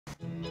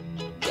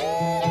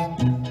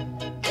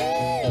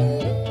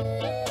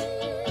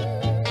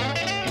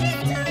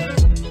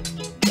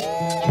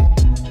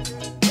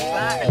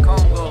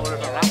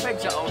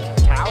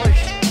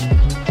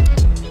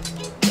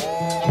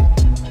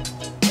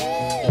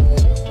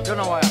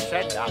don't know why I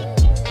said that.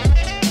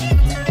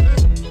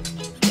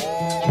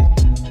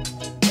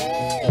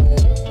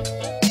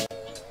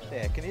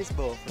 Yeah, can you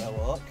both for a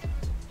walk?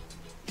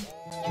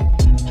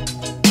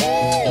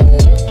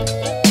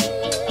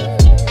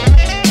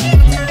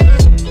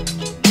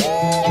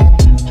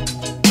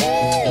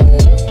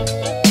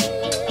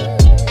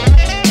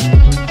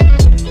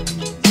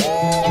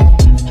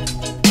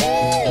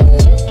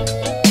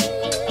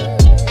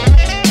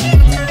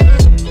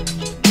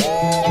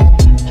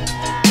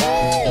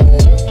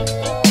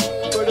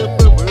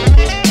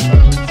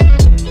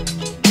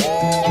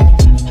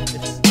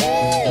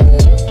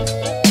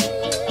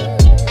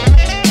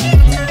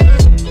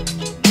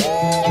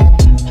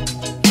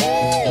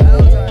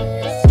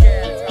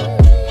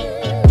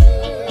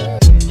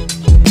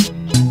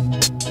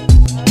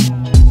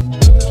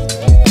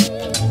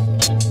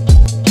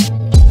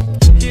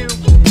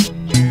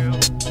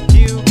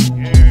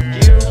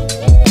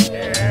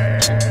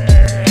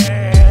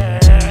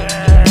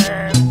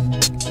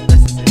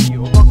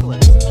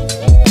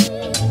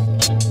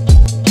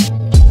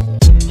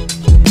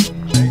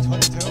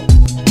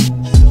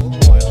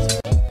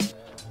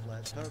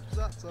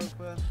 That's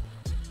open.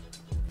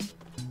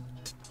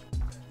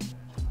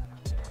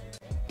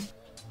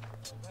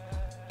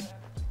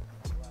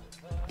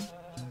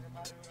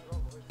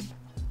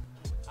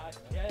 I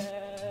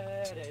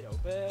get it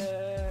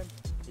open.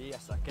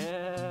 Yes, I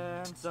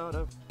can. Sort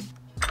of.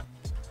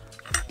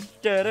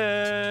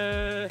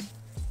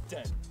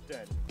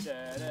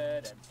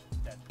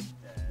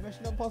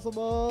 Mission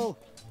Impossible!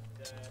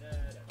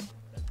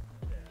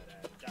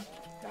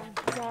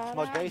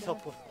 My gate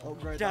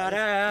upgrade.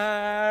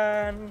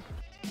 Da-dan.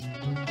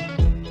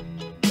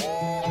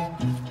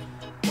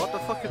 What the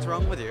fuck is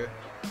wrong with you?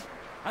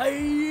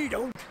 I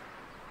don't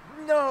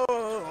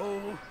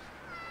know.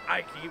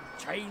 I keep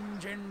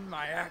changing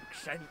my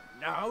accent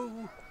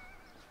now.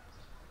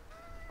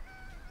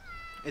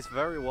 It's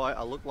very white.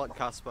 I look like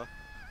Casper.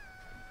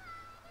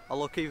 I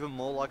look even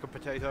more like a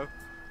potato.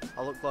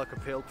 I look like a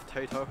peeled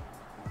potato.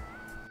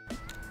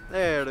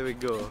 There we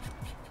go.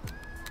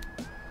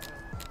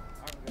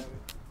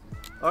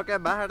 Okay,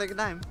 bye, had a good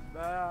time.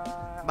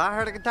 Bye. Bye,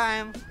 had a good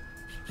time.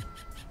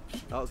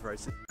 That was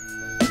racist.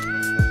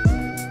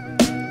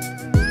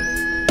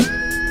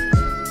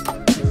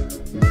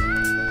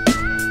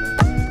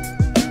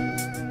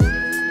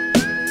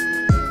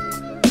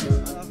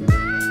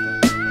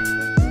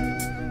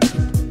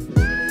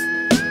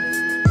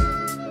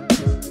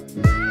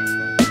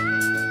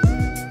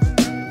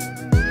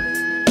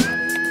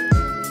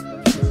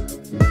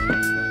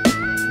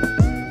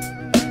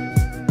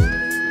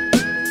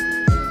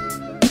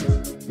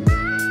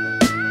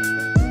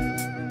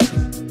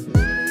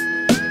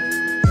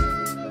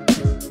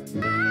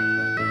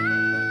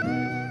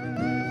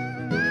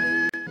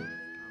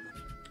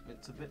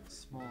 It's a bit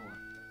smaller.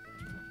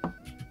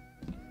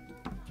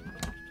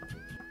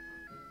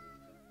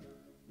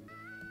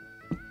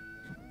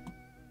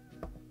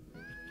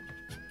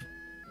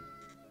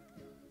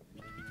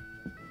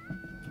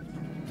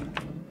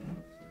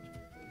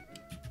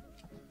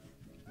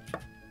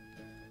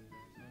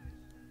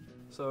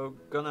 So,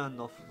 gonna end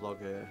off the vlog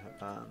here.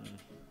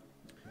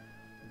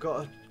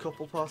 Got a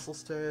couple parcel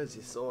stairs.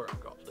 You saw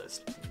I've got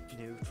this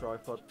new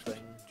tripod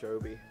thing,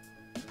 Joby.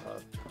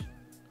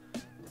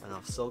 And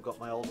I've still got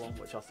my old one,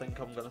 which I think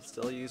I'm going to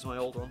still use my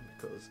old one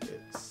because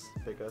it's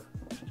bigger.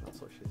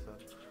 That's what she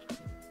said.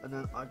 And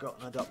then I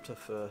got an adapter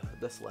for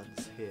this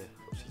lens here,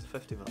 which is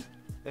 50mm.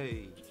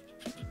 Hey!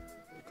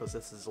 Because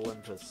this is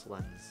Olympus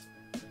lens.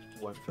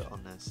 Won't fit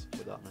on this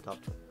without an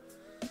adapter.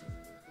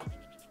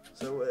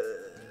 So,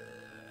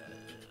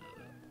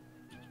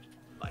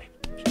 bye.